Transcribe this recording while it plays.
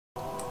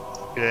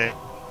Okay.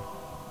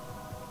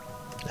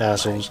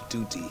 Assholes. My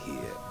duty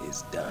here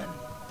is done.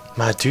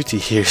 My duty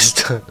here is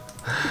done.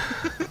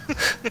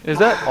 Is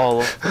that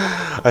all?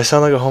 I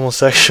sound like a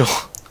homosexual.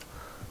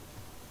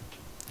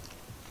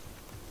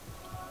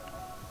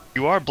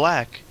 You are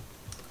black.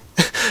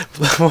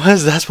 What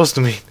is that supposed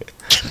to mean?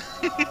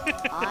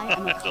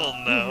 I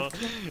don't know.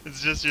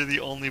 It's just you're the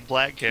only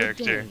black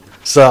character.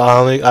 So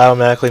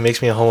automatically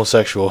makes me a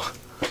homosexual.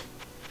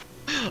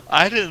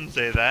 I didn't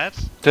say that.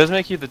 Does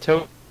make you the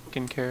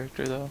token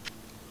character though.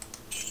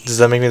 Does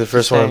that make me the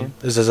first Same. one?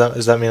 Does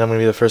that mean I'm gonna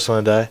be the first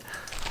one to die?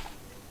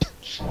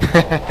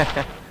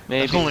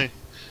 Maybe. Only.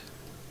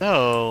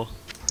 No.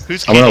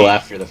 Who's I'm gonna Katie?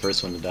 laugh. You're the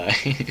first one to die.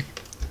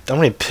 I'm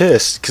gonna be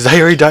pissed because I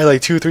already died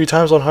like 2 or 3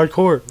 times on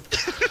hardcore.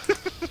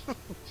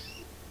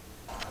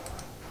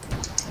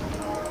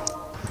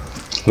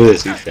 Look at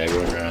this douchebag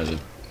running around as a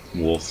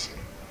wolf.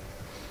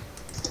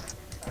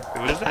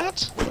 Who is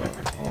that?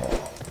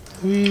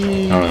 I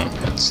don't know.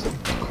 It's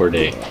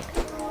Corday.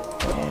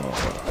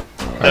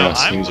 No,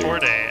 I'm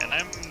Corday, and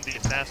I'm the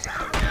assassin.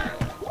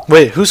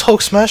 Wait, who's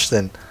Hulk Smash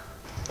then?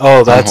 Oh, I'm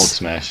Hulk that's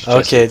Smash.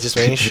 okay. Just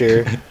making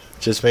sure.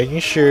 Just making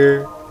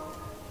sure.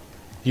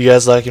 You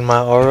guys liking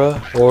my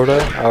aura? Aura?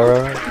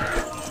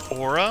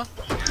 Aura?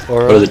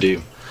 What does it do?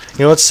 You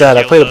know what's sad?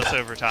 I Heals us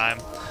over time.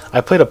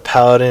 played a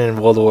paladin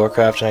in World of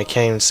Warcraft and I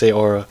can't even say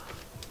aura.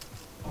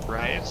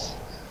 Right?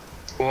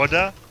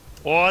 Order?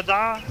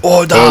 Order?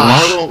 Order!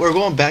 Oh, we're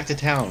going back to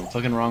town.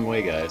 Fucking wrong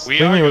way, guys. We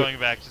are going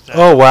back to town.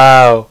 Oh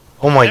wow!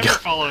 Oh my Never god!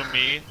 follow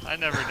me. I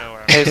never know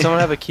where I'm Hey, someone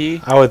have a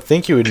key? I would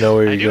think you would know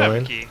where I you're do have a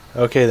going. key.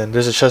 Okay then,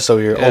 there's a chest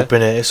over here. Yeah.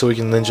 Open it so we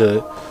can ninja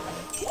it.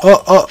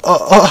 Oh!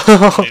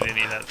 I didn't need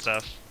any of that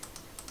stuff.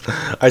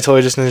 I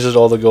totally just ninjaed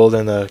all the gold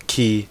and the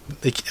key.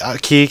 The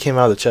key came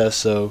out of the chest,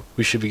 so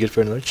we should be good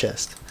for another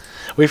chest.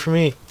 Wait for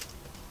me.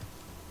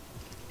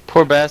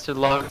 Poor bastard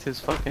locked his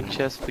fucking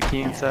chest with the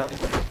key inside.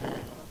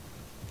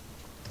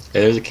 Hey,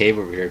 there's a cave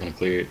over here. I'm gonna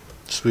clear it.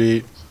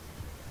 Sweet.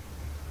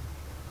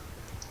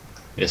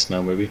 Yes,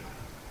 no, maybe.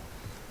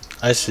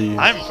 I see you.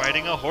 I'm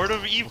fighting a horde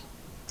of evil.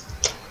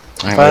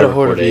 Fight a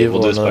horde of evil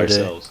We'll do this by another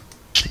day. ourselves.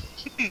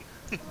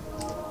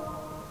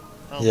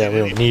 I'll Yeah, do we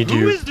don't anything. need Who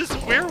you. is this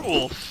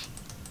werewolf?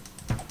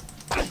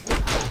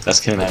 That's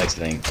kinematics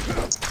thing.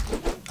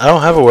 I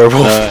don't have a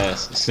werewolf.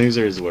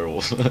 Snoozer is a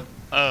werewolf.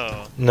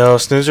 Oh. No,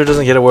 Snoozer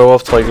doesn't get a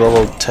werewolf till like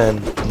level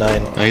 10, 9.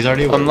 No, he's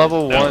already a I'm werewolf.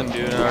 level No. 1,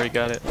 dude, and I already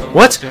got it.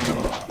 What?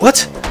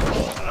 What?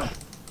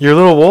 You're a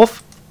little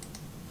wolf?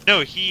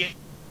 No, he...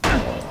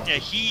 Yeah,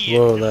 he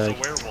Whoa, is lag. a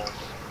werewolf.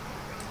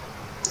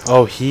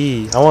 Oh,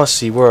 he. I want to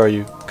see. Where are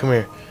you? Come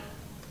here.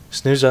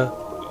 Snoozer.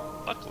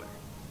 Buckler.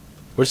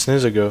 Where'd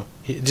Snoozer go?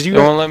 Did you It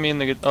go? won't let me in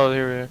the... Oh,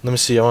 here we are. Let me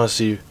see. I want to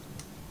see you.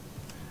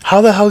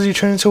 How the hell did you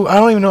turn into... I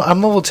don't even know.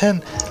 I'm level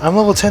 10. I'm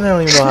level 10. I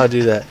don't even know how to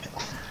do that.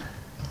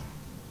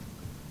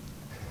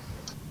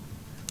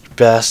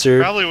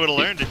 Bastard. Probably would have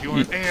learned if you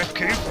weren't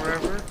AFK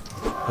forever.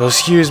 Oh,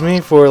 excuse me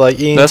for like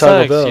eating That's not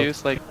Taco an Bell.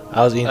 excuse, like...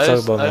 I was eating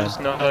Taco Bell, I man.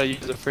 just know how to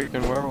use a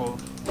freaking werewolf.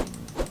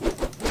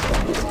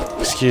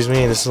 Excuse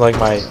me. This is like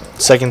my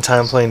second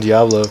time playing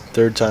Diablo.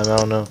 Third time. I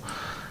don't know.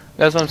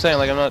 That's what I'm saying,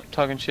 like, I'm not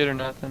talking shit or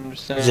nothing, I'm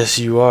just saying. Yes,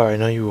 you are. I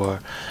know you are.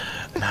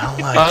 And I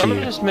don't like I'm you.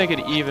 gonna just make it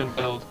even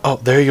build. Oh,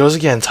 there he goes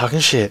again, talking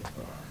shit.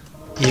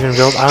 Even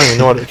build? I don't even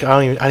know what.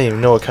 I didn't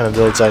even know what kind of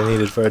builds I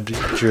needed for a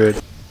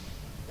druid.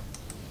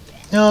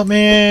 Help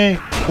me!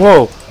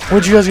 Whoa!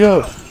 Where'd you guys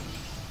go?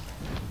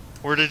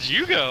 Where did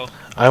you go?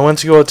 I went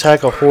to go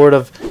attack a horde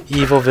of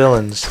evil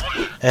villains,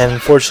 and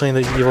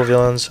unfortunately, the evil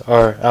villains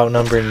are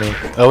outnumbering me.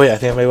 Oh wait, I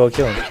think I may well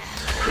kill him.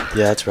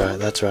 Yeah, that's right.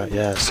 That's right.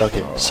 Yeah, suck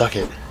it. Suck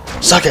it.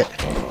 Suck it.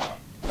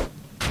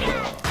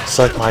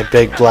 Suck my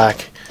big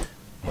black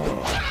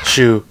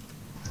shoe.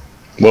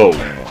 Whoa.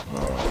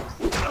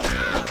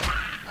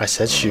 I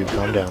said shoe.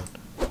 Calm down.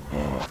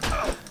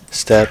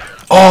 Step.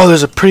 Oh,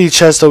 there's a pretty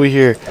chest over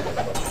here.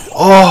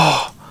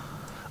 Oh.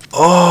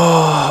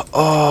 Oh.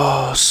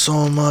 Oh.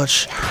 So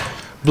much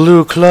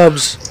blue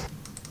clubs.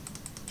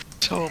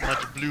 So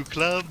much blue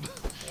club.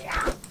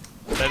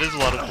 That is a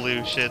lot of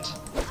blue shit.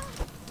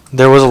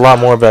 There was a lot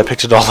more, but I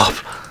picked it all up.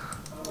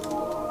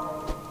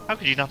 How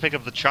could you not pick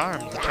up the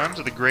charms? The charms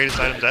are the greatest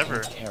items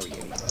ever.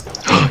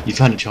 You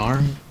found a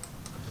charm?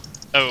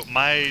 Oh,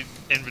 my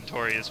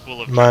inventory is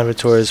full of My charms.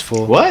 inventory is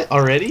full. What?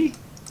 Already?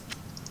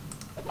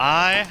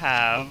 I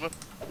have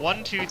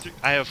 1, 2, 3.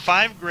 I have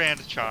 5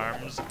 grand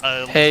charms,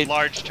 a Hey.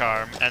 large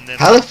charm, and then.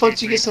 How the 1, fuck 2,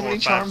 do you 3, get so 4,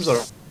 many 5, charms?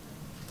 Or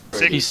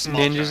 6 He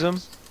small ninjas them?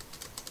 charms.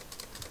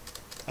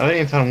 I haven't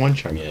even found one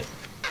charm yet.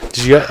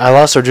 Did you? I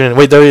lost our adrenaline.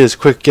 Wait, there he is.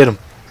 Quick, get him.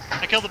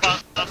 I killed the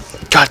boss.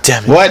 God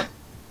damn it. What?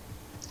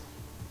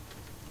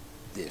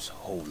 This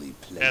holy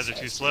place. Yeah, they're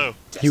too slow.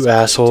 You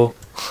asshole.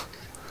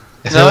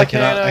 No, I I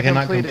cannot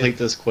cannot complete complete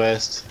this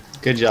quest.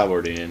 Good job,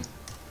 Ordean.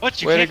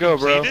 What? You Way to can't go,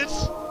 bro. complete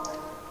it?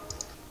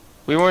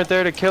 We weren't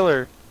there to kill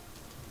her.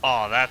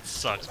 Oh, that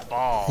sucks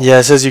balls. Yeah,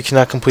 it says you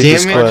cannot complete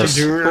this quest.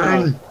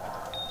 Duran.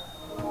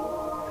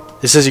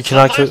 It says you It's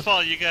cannot. not my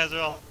fault. You guys are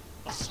all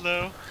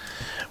slow.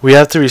 We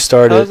have to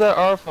restart How's it. that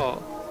our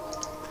fault?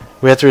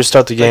 We have to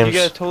restart the Like, games. you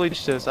gotta totally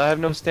ditch this. I have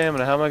no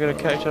stamina. How am I gonna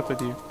catch up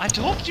with you? I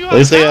told you At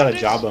least they got a found it.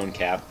 jawbone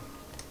cap.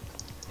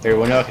 Here,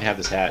 one of y'all can have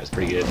this hat. It's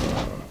pretty good.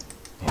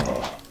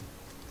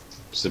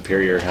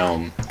 Superior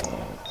helm.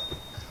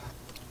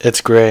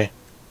 It's gray.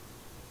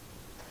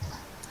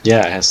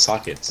 Yeah, it has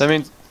sockets. That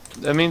means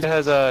it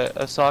has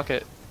a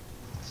socket.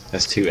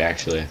 That's 2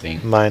 actually, I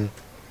think. Mine.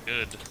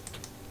 Good.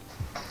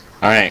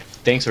 Alright,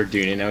 thanks for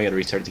doing it. Now we gotta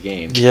restart the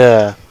game.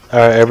 Yeah.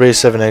 Alright, everybody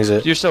 7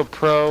 exit. You're so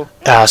pro.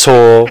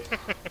 Asshole.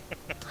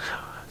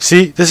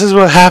 See, this is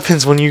what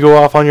happens when you go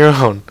off on your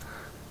own.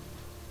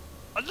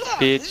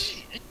 Bitch.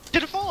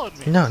 Should have followed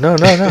me. No.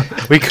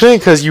 We couldn't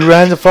because you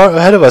ran far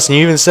ahead of us and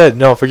you even said,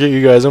 no, forget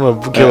you guys, I'm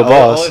gonna kill a All I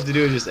boss. have to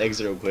do is just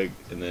exit real quick,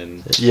 and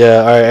then... Yeah,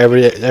 alright,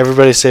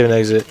 everybody save and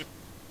exit.